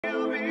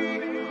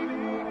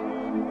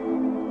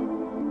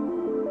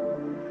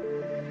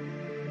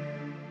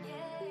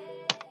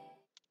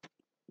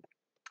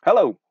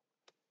Hello,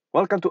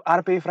 welcome to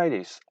RPA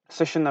Fridays,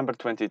 session number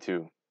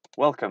 22.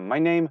 Welcome, my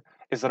name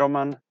is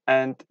Roman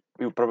and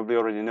you probably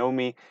already know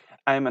me.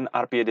 I am an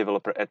RPA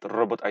developer at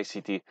Robot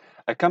ICT,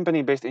 a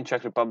company based in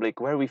Czech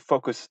Republic where we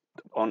focus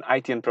on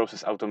IT and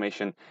process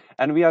automation.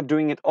 And we are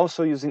doing it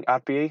also using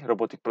RPA,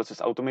 Robotic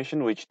Process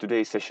Automation, which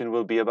today's session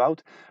will be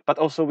about. But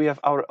also we have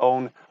our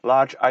own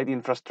large IT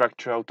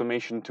infrastructure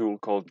automation tool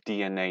called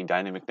DNA,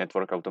 Dynamic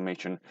Network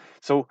Automation.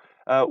 So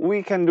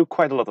we can do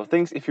quite a lot of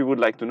things. If you would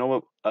like to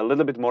know a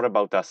little bit more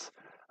about us,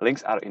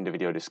 links are in the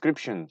video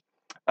description.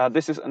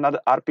 This is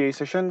another RPA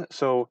session,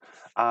 so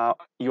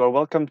you are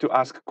welcome to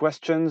ask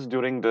questions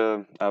during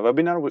the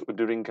webinar,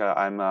 during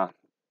I'm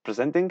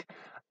presenting,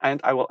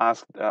 and I will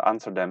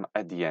answer them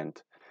at the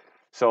end.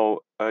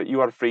 So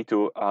you are free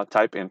to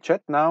type in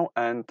chat now,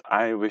 and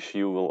I wish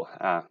you will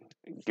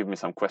give me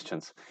some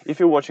questions. If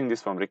you're watching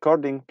this from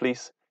recording,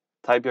 please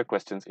type your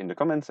questions in the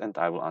comments, and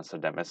I will answer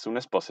them as soon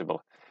as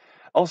possible.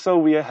 Also,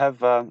 we have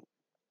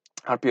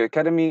RPA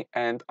Academy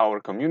and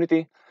our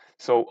community.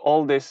 So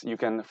all this you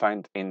can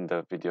find in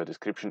the video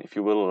description. If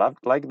you will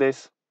like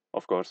this,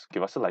 of course,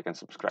 give us a like and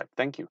subscribe.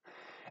 Thank you.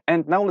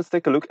 And now let's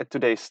take a look at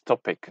today's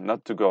topic,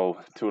 not to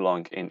go too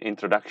long in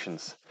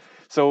introductions.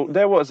 So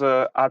there was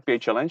a RPA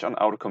challenge on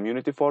our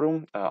community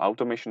forum,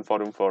 automation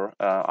forum for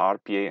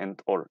RPA and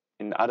or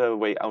in other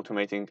way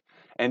automating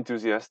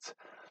enthusiasts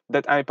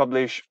that I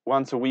publish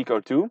once a week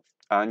or two.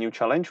 A new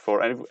challenge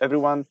for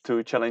everyone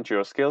to challenge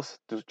your skills,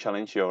 to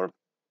challenge your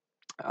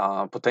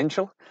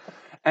potential.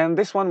 And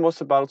this one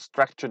was about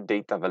structured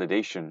data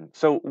validation.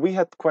 So we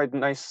had quite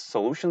nice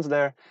solutions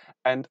there.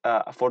 And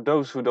for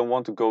those who don't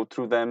want to go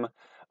through them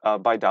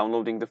by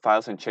downloading the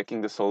files and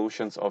checking the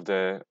solutions of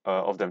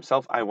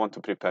themselves, I want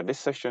to prepare this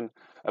session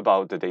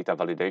about the data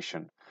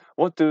validation.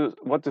 What to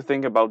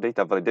think about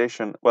data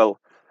validation? Well,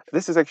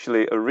 this is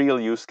actually a real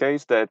use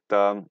case that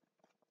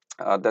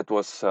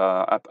was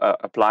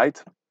applied.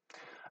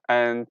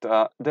 And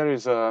there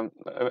is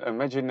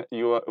imagine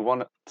you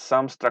want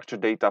some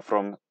structured data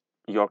from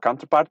your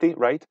counterparty,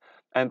 right?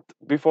 And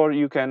before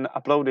you can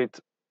upload it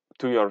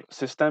to your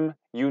system,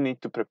 you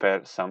need to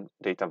prepare some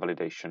data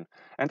validation.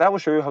 And I will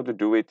show you how to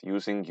do it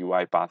using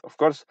UiPath. Of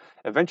course,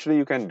 eventually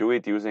you can do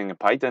it using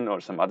Python or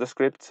some other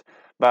scripts,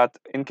 but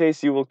in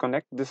case you will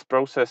connect this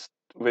process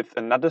with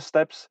another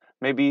steps,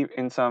 maybe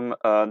in some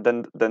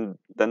then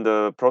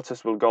the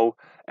process will go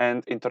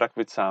and interact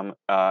with some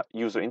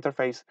user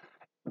interface.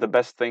 The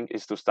best thing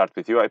is to start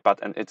with UiPath,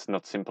 and it's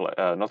not simple,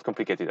 not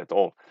complicated at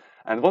all.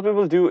 And what we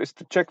will do is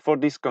to check for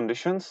these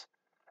conditions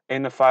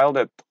in a file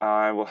that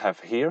I will have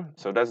here.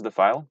 So that's the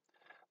file.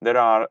 There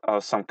are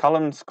some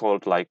columns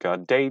called like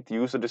date,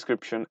 user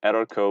description,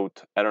 error code,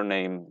 error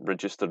name,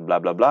 registered, blah,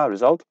 blah, blah,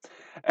 result.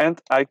 And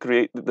I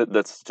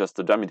that's just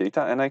the dummy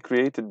data, and I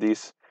created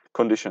these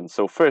conditions.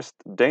 So first,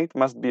 date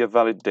must be a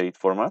valid date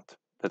format.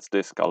 That's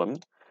this column.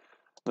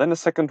 Then the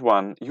second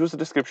one, user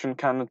description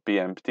cannot be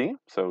empty.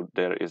 So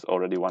there is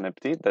already one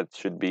empty that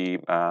should be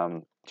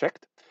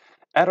checked.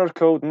 Error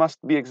code must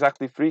be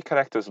exactly 3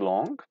 characters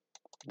long.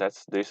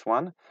 That's this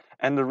one.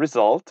 And the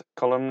result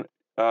column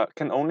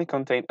can only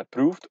contain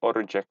approved or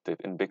rejected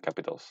in big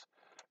capitals.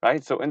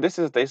 Right? So, and this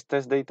is test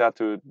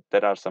data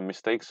there are some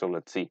mistakes. So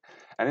let's see.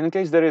 And in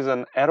case there is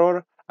an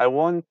error, I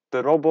want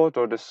the robot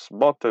or this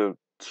bot, the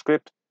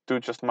script, to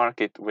just mark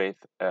it with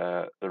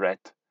red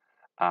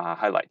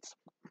highlights.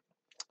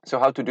 So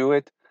how to do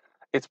it?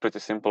 It's pretty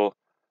simple.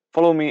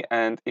 Follow me,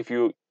 and if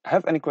you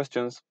have any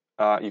questions,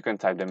 you can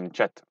type them in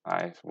chat.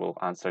 I will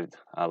answer it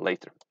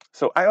later.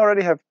 So I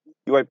already have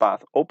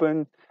UiPath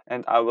open,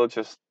 and I will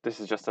this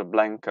is just a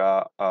blank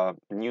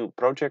new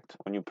project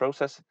or new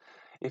process,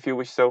 if you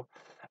wish so.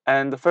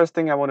 And the first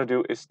thing I want to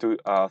do is to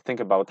think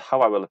about how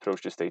I will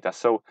approach this data.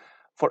 So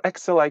for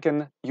Excel, I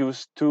can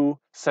use 2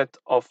 sets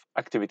of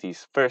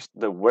activities. First,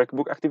 the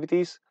workbook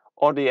activities,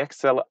 or the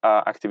Excel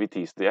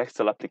activities, the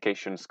Excel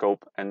application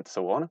scope, and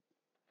so on.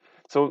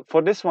 So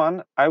for this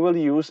one, I will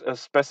use a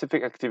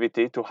specific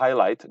activity to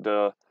highlight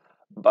the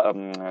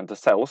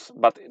cells,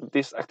 but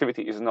this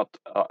activity is not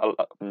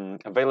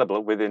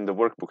available within the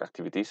workbook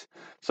activities.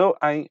 So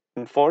I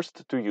am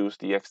forced to use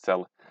the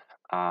Excel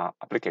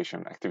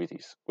application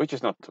activities, which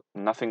is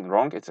nothing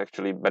wrong. It's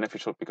actually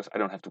beneficial because I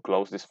don't have to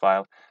close this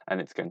file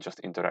and it can just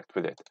interact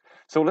with it.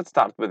 So let's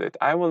start with it.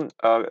 I will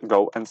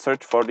go and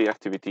search for the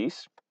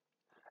activities.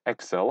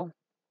 Excel,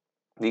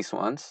 these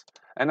ones,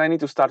 and I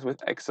need to start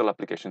with Excel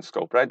application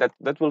scope, right?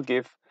 That will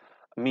give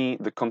me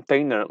the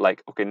container,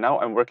 like, okay, now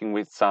I'm working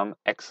with some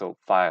Excel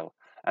file,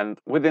 and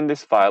within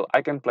this file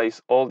I can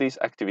place all these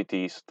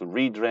activities to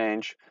read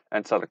range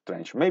and select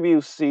range. Maybe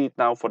you see it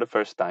now for the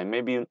first time,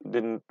 maybe you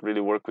didn't really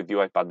work with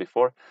UiPath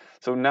before,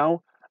 so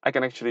now I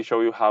can actually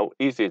show you how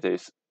easy it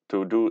is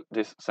to do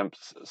this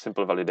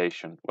simple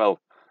validation.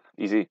 Well,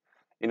 easy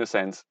in a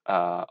sense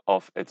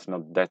of it's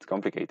not that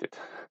complicated.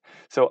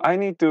 So I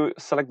need to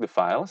select the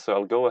file. So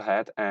I'll go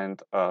ahead and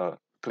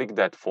click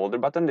that folder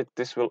button.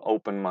 This will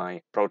open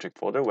my project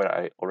folder where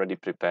I already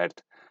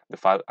prepared the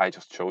file I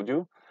just showed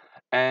you.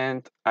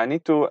 And I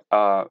need to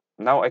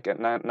now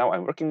now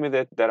I'm working with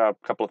it. There are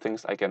a couple of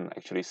things I can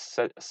actually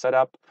set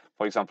up.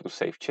 For example, to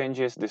save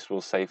changes. This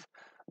will save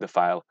the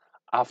file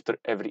after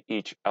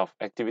each of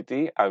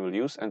activity I will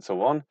use, and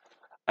so on,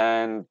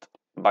 and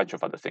a bunch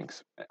of other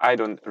things. I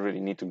don't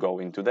really need to go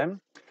into them.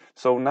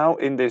 So now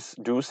in this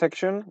do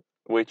section,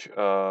 which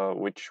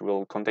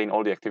will contain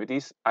all the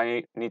activities,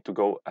 I need to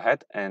go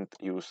ahead and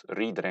use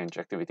read range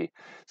activity.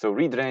 So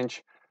read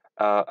range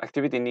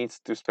activity needs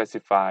to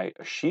specify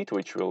a sheet,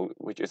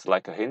 which is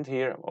like a hint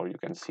here, or you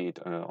can see it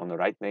on the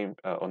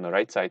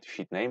right side,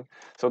 sheet name.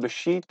 So the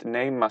sheet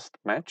name must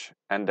match,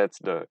 and that's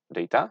the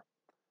data.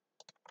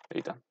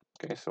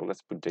 Okay, so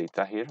let's put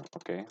data here.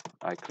 Okay,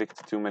 I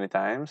clicked too many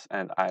times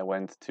and I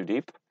went too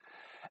deep.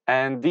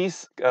 And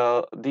these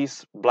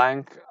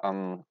blank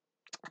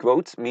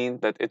quotes mean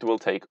that it will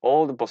take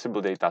all the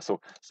possible data.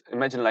 So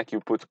imagine like you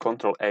put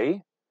Control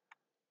A.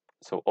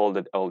 So all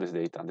this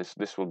data,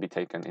 this will be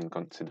taken in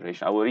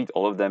consideration. I will read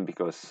all of them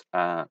because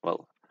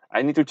well,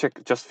 I need to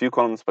check just few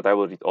columns, but I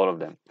will read all of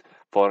them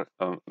for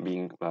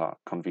being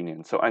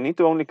convenient. So I need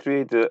to only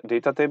create the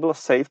data table,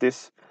 save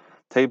this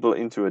table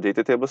into a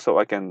data table so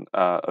I can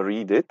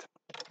read it.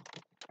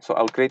 So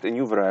I'll create a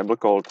new variable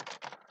called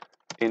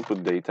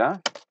input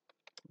data,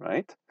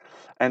 right?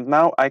 And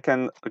now I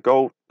can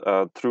go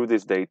through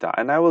this data,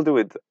 and I will do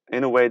it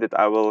in a way that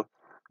I will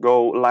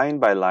go line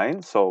by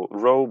line, so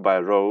row by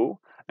row,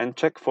 and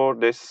check for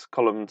these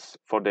columns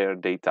for their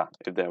data,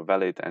 if they're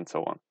valid and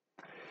so on.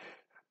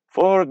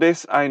 For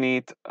this, I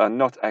need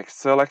not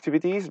Excel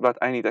activities, but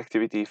I need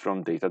activity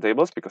from data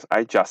tables, because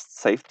I just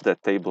saved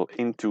that table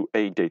into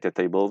a data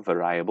table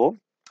variable.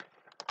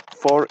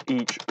 For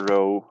each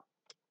row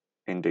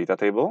in data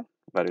table,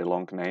 very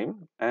long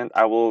name, and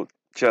I will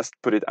just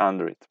put it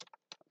under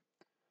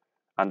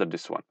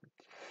this one.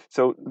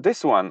 So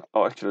this one,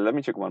 oh, actually, let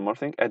me check one more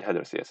thing. Add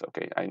headers. Yes,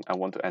 okay, I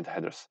want to add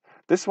headers.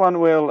 This one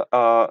will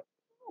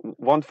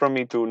want from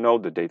me to know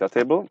the data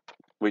table,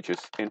 which is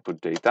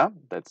input data.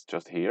 That's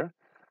just here.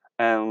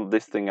 And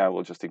this thing I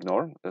will just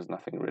ignore. There's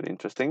nothing really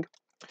interesting.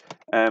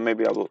 And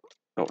maybe I will,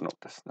 oh no,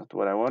 that's not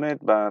what I wanted,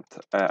 but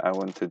I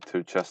wanted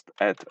to just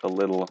add a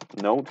little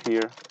note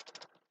here.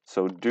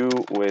 So do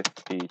with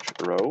each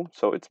row,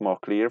 so it's more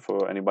clear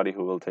for anybody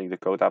who will take the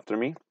code after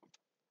me.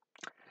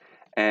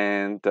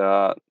 And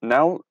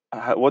now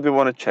what we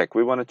want to check,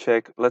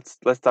 let's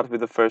start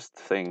with the first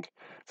thing.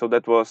 So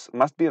that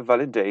must be a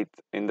valid date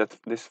in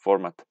this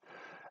format.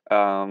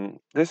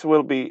 This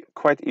will be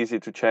quite easy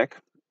to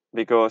check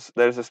because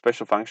there's a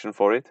special function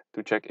for it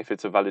to check if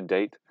it's a valid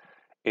date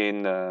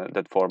in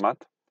that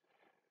format.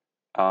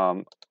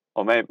 Or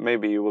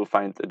maybe you will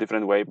find a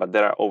different way, but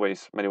there are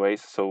always many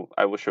ways. So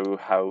I will show you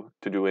how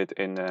to do it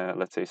in,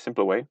 let's say, a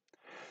simpler way.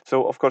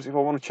 So of course, if I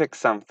want to check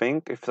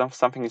something, if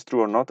something is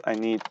true or not, I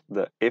need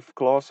the if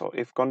clause or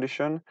if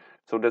condition.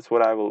 So that's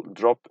what I will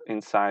drop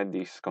inside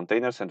these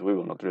containers, and we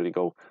will not really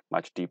go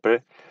much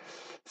deeper.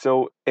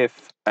 So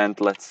if, and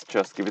let's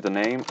just give it a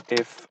name,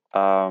 if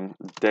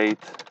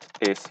date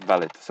is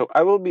valid. So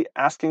I will be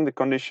asking the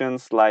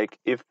conditions like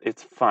if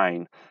it's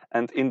fine.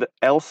 And in the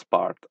else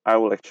part, I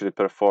will actually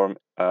perform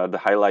the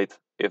highlight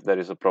if there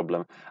is a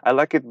problem. I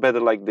like it better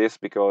like this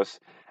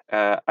because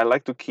I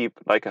like to keep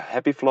like a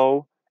happy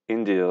flow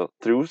in the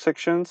true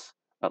sections,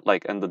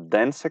 like in the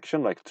then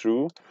section, like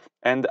true,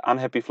 and the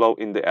unhappy flow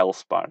in the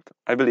else part.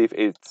 I believe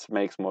it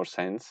makes more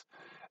sense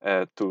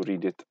to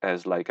read it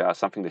as like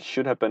something that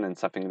should happen and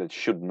something that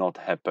should not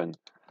happen.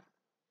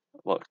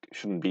 Well,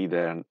 shouldn't be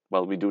there. And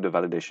well, we do the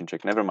validation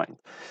check, never mind.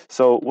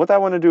 So what I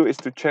want to do is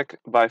to check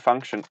by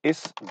function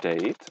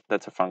isDate.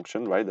 That's a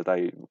function, right, that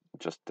I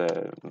just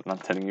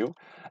not telling you.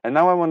 And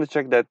now I want to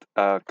check that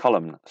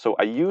column. So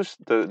I use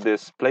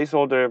this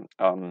placeholder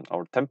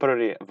or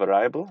temporary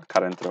variable,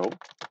 current row.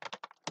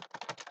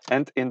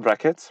 And in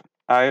brackets,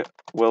 I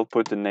will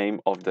put the name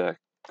of the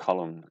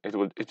column.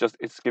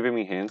 It's giving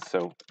me hints,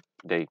 so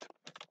date.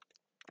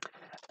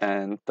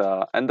 And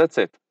that's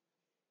it,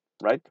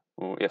 right?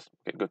 Oh, yes,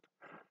 okay, good.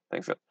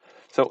 Thanks, God.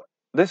 So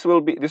this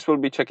will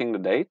be checking the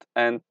date,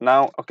 and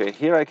now, okay,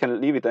 here I can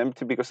leave it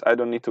empty because I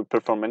don't need to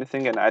perform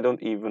anything, and I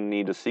don't even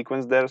need a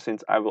sequence there,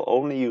 since I will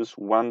only use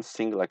one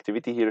single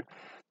activity here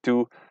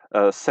to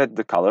set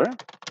the color,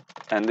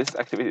 and this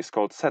activity is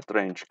called set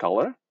range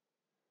color,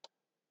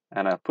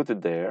 and I put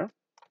it there,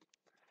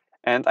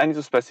 and I need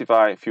to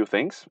specify a few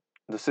things.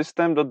 The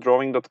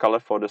system.drawing.color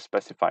for the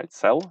specified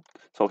cell.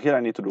 So here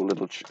I need to do a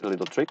little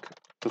trick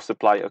to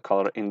supply a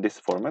color in this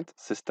format,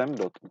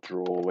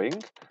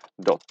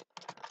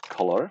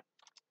 system.drawing.color,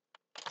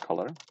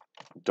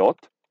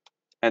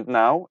 and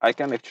now I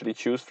can actually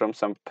choose from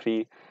some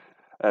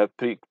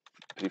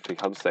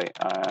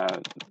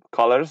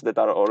colors that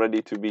are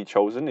already to be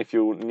chosen. If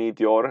you need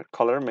your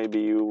color, maybe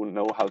you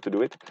know how to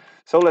do it.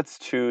 So let's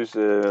choose,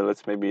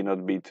 let's maybe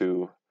not be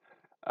too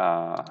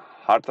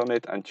hard on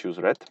it and choose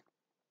red.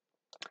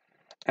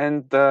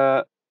 And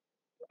I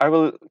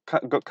will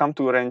come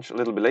to range a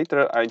little bit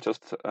later. I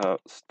just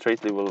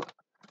straightly will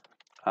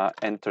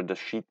enter the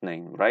sheet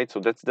name, right?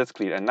 So that's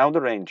clear. And now the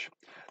range.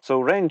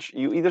 So range,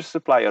 you either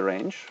supply a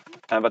range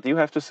but you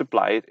have to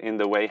supply it in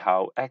the way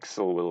how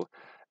Excel will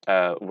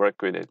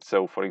work with it.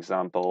 So for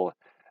example,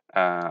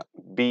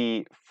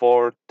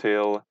 B4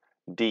 till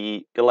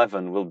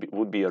D11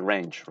 would be a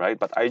range, right?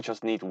 But I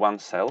just need one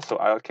cell, so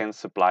I can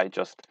supply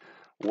just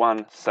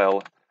one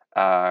cell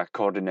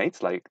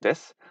coordinates like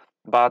this.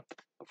 But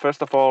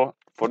first of all,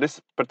 for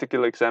this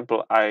particular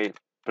example, I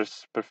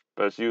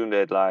presume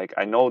that like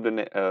I know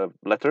the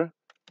letter,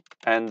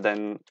 and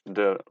then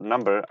the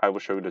number. I will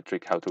show you the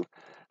trick how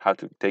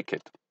to take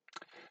it.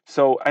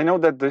 So I know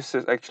that this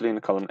is actually in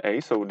column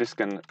A, so this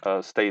can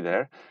stay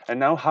there. And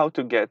now how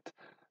to get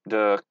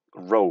the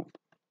row.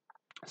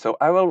 So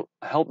I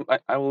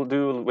will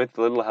do with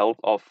a little help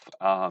of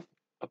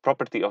a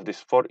property of this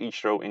for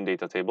each row in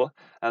data table,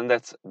 and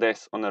that's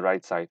this on the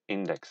right side,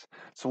 index.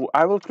 So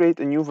I will create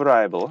a new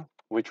variable,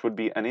 which would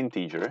be an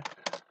integer,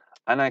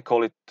 and I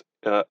call it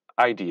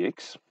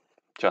idx,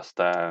 just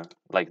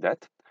like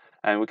that.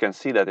 And we can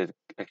see that it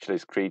actually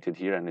is created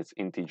here and it's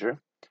integer.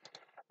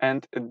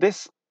 And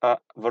this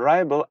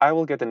variable, I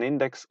will get an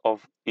index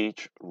of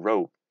each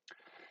row.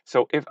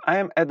 So if I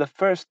am at the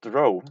first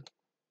row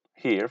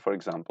here, for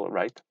example,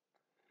 right,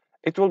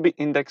 it will be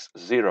index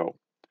 0.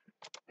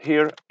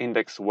 Here,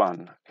 index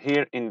 1.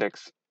 Here,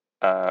 index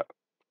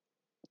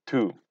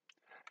 2.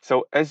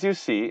 So as you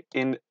see,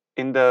 in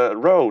the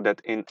row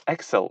that in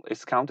Excel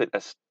is counted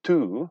as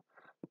 2,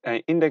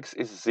 index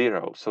is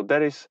 0. So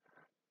that is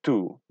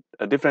 2,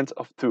 a difference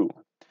of 2.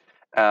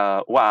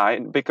 Why?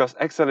 Because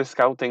Excel is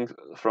counting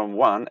from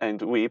 1,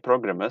 and we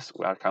programmers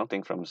are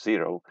counting from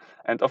 0.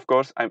 And of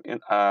course, I'm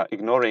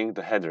ignoring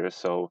the header,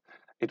 so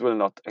it will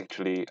not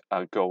actually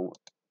go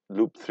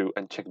loop through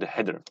and check the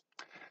header.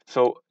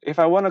 So if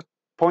I want to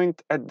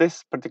point at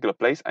this particular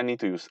place, I need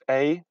to use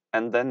A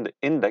and then the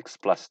index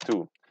plus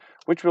 2,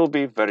 which will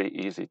be very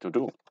easy to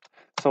do.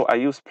 So I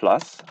use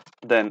plus,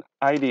 then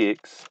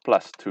idx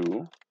plus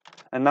 2,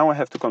 and now I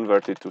have to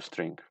convert it to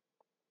string,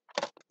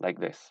 like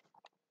this.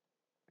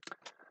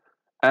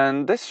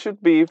 And this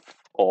should be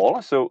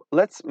all. So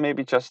let's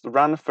maybe just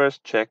run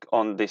first check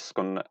on this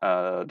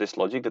this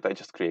logic that I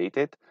just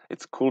created.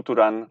 It's cool to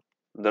run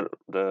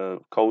the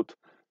code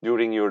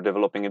during you're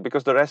developing it,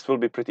 because the rest will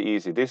be pretty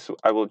easy. This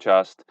I will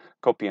just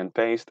copy and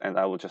paste, and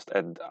I will just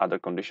add other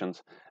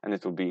conditions, and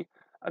it will be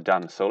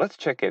done. So let's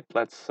check it.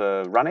 Let's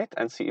run it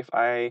and see if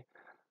I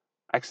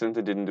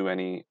accidentally didn't do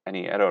any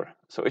error.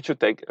 So it should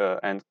take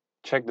and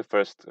check the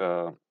first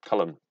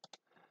column,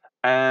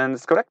 and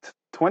it's correct.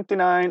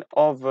 29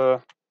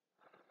 of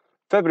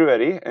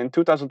February in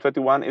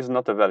 2021 is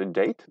not a valid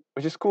date,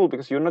 which is cool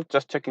because you're not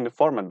just checking the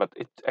format, but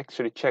it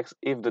actually checks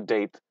if the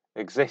date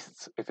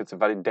exists, if it's a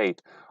valid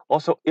date.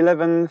 Also,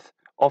 11th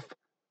of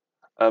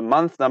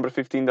month number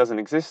 15 doesn't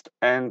exist,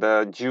 and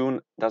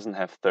June doesn't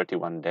have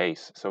 31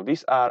 days. So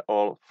these are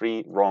all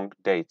 3 wrong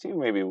dates. You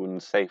maybe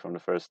wouldn't say from the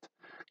first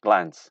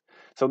glance.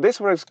 So this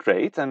works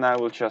great, and I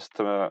will just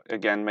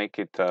again make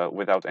it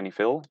without any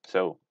fill,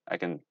 so I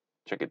can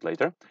check it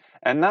later.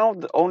 And now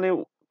the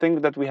only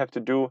thing that we have to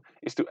do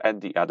is to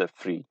add the other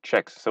 3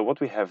 checks. So what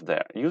we have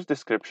there, use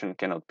description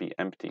cannot be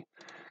empty.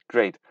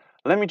 Great.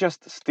 Let me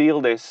just steal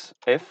this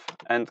if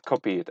and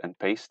copy it and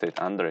paste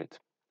it under it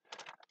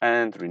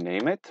and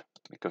rename it,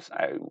 because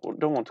I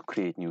don't want to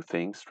create new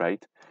things,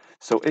 right?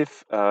 So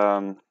if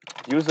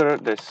user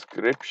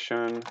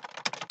description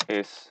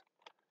is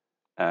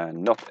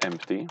not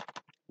empty,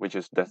 which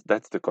is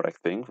that's the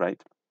correct thing,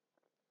 right?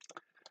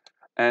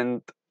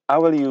 And I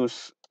will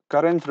use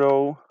current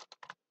row,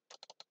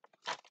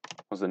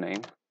 what's the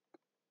name?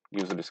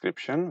 User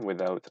description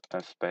without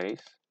a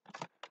space.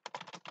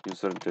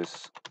 User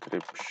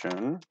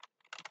description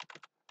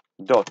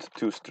dot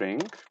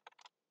toString,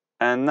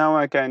 and now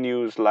I can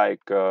use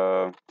like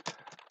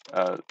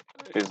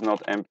is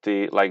not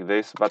empty like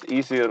this, but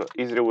easier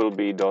will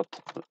be dot,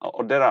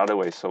 or there are other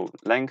ways. So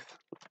length,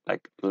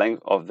 like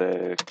length of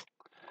the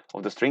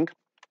string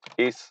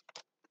is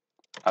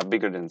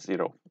bigger than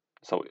 0,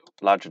 so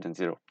larger than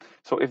 0.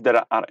 So if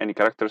there are any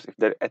characters, if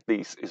there at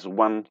least is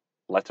one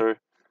letter,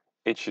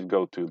 it should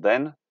go to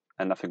then,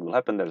 and nothing will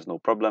happen. There is no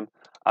problem.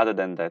 Other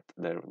than that,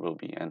 there will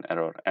be an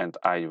error, and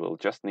I will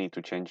just need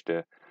to change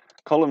the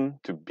column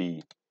to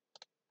B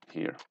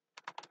here.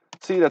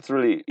 See, that's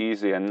really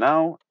easy. And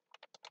now,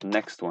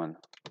 next one.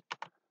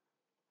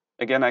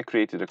 Again, I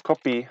created a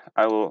copy.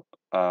 I will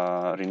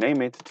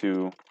rename it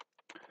to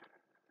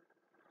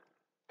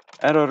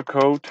error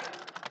code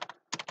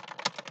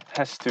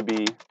has to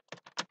be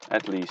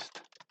at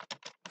least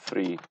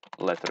 3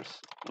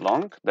 letters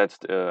long. That's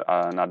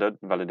another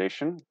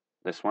validation.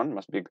 This one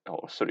must be,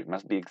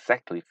 must be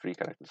exactly 3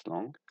 characters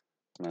long.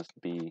 Must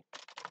be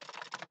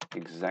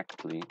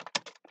exactly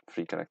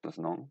 3 characters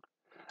long.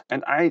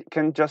 And I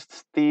can just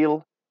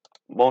steal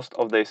most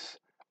of this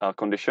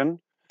condition.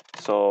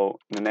 So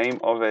the name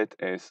of it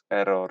is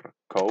error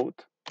code.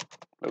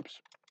 Oops.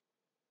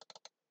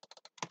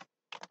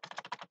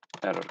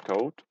 Error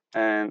code.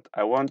 And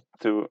I want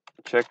to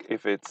check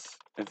if its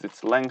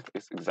length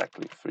is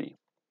exactly 3.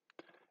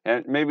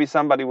 And maybe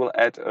somebody will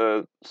add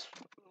a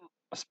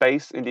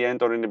space in the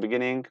end or in the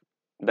beginning.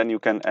 Then you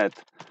can add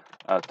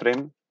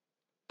trim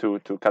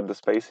to cut the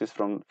spaces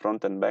from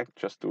front and back,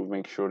 just to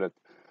make sure that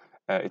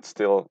it's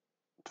still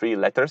 3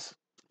 letters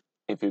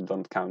if you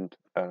don't count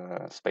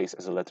space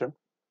as a letter.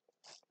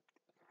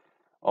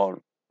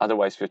 Or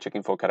otherwise, we're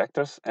checking for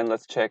characters. And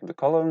let's check the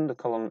column. The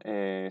column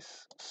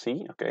is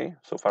C. Okay,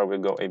 so far we'll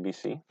go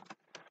ABC.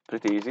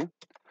 Pretty easy.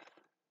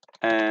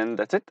 And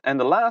that's it. And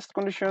the last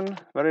condition,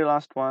 very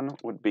last one,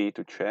 would be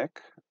to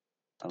check.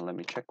 And let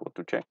me check what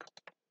to check.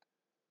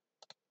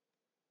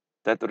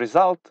 That the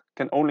result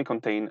can only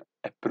contain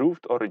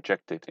approved or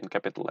rejected in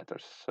capital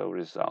letters. So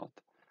result.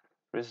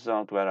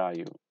 Result, where are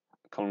you?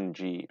 Column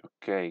G.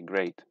 Okay,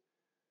 great.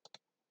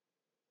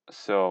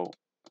 So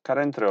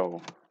current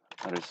row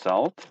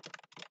result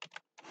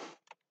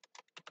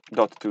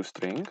dot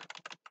toString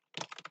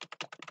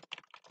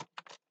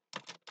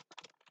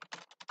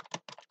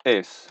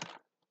is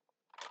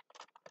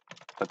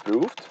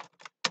approved,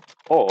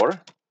 or,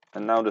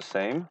 and now the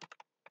same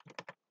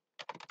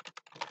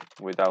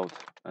without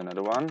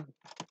another one,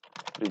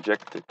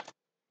 rejected.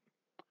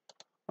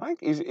 Right?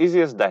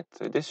 Easy as that.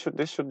 This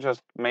should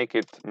just make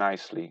it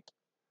nicely.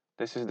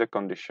 This is the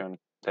condition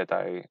that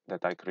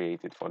I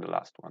created for the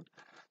last one.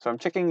 So I'm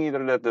checking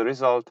either that the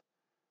result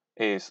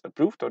is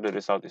approved or the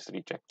result is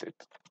rejected.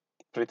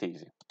 Pretty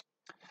easy.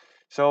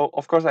 So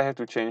of course I have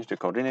to change the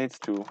coordinates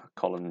to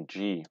column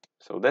G.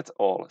 So that's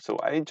all. So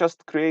I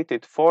just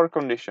created 4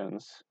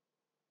 conditions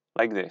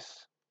like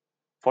this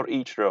for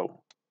each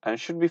row, and it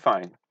should be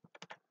fine.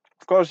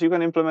 Of course, you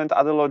can implement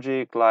other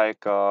logic,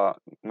 like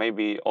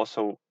maybe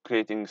also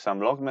creating some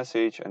log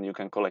message, and you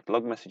can collect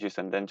log messages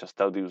and then just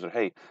tell the user,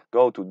 hey,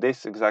 go to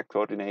this exact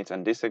coordinates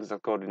and this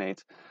exact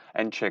coordinates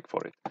and check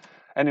for it.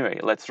 Anyway,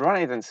 let's run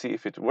it and see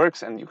if it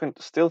works, and you can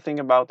still think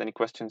about any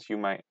questions you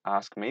might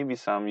ask, maybe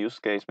some use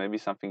case, maybe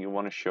something you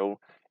want to show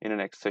in the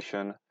next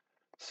session.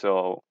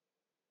 So,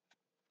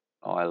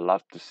 oh, I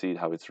love to see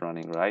how it's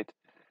running, right?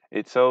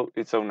 It's so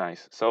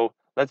nice. So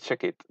let's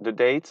check it. The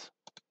dates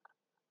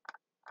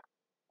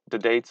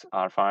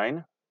are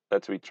fine.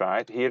 Let's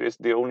retry it. Here is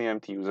the only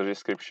empty user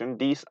description.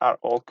 These are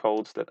all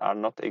codes that are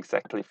not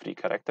exactly 3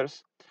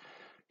 characters.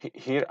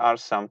 Here are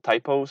some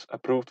typos: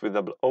 approved with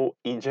double O,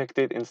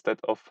 ejected instead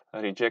of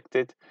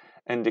rejected,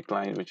 and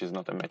declined, which is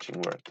not a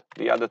matching word.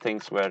 The other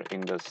things were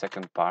in the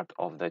second part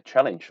of the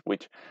challenge,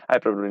 which I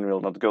probably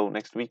will not go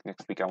next week.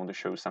 Next week I want to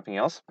show you something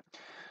else.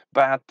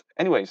 But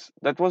anyways,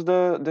 that was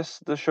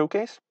the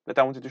showcase that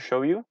I wanted to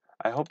show you.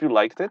 I hope you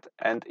liked it,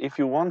 and if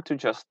you want to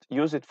just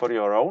use it for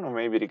your own or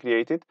maybe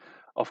recreate it,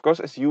 of course,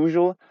 as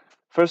usual,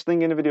 first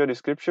link in the video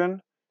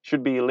description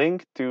should be a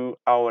link to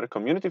our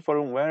community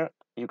forum where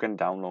you can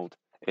download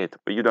it,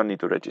 but you don't need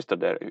to register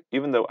there,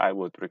 even though I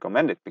would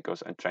recommend it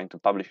because I'm trying to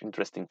publish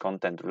interesting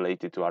content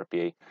related to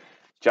RPA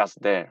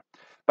just there.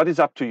 But it's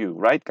up to you,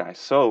 right, guys?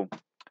 So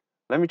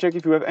let me check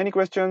if you have any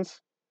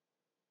questions.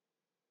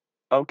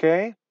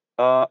 Okay.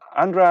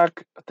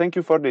 Andrag, thank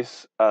you for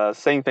this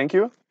saying thank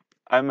you.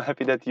 I'm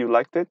happy that you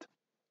liked it.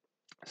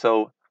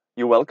 So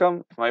you're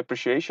welcome, my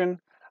appreciation.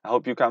 I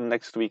hope you come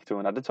next week to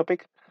another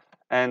topic.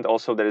 And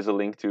also there is a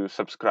link to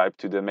subscribe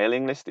to the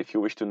mailing list if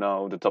you wish to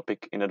know the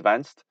topic in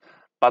advance.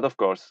 But of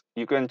course,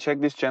 you can check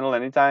this channel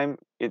anytime.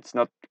 It's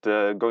not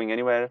going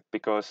anywhere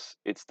because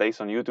it stays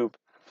on YouTube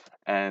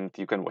and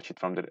you can watch it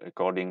from the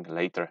recording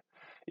later.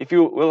 If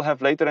you will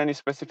have later any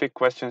specific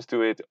questions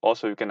to it,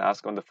 also you can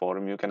ask on the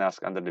forum, you can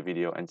ask under the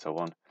video and so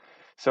on.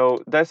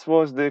 So that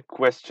was the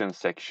question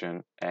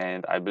section,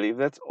 and I believe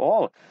that's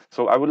all.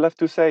 So I would love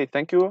to say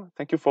thank you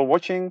for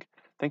watching,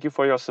 thank you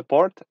for your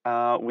support.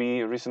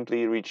 We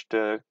recently reached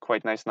a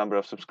quite nice number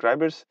of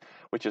subscribers,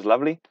 which is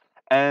lovely.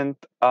 And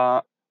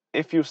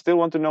if you still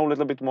want to know a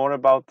little bit more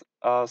about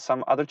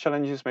some other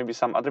challenges, maybe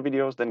some other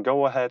videos, then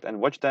go ahead and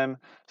watch them,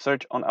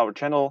 search on our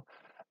channel,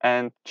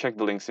 and check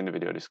the links in the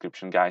video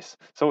description, guys.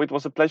 So it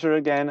was a pleasure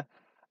again,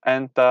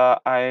 and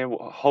I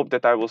hope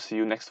that I will see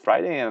you next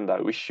Friday, and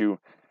I wish you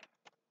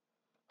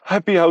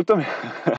happy autumn.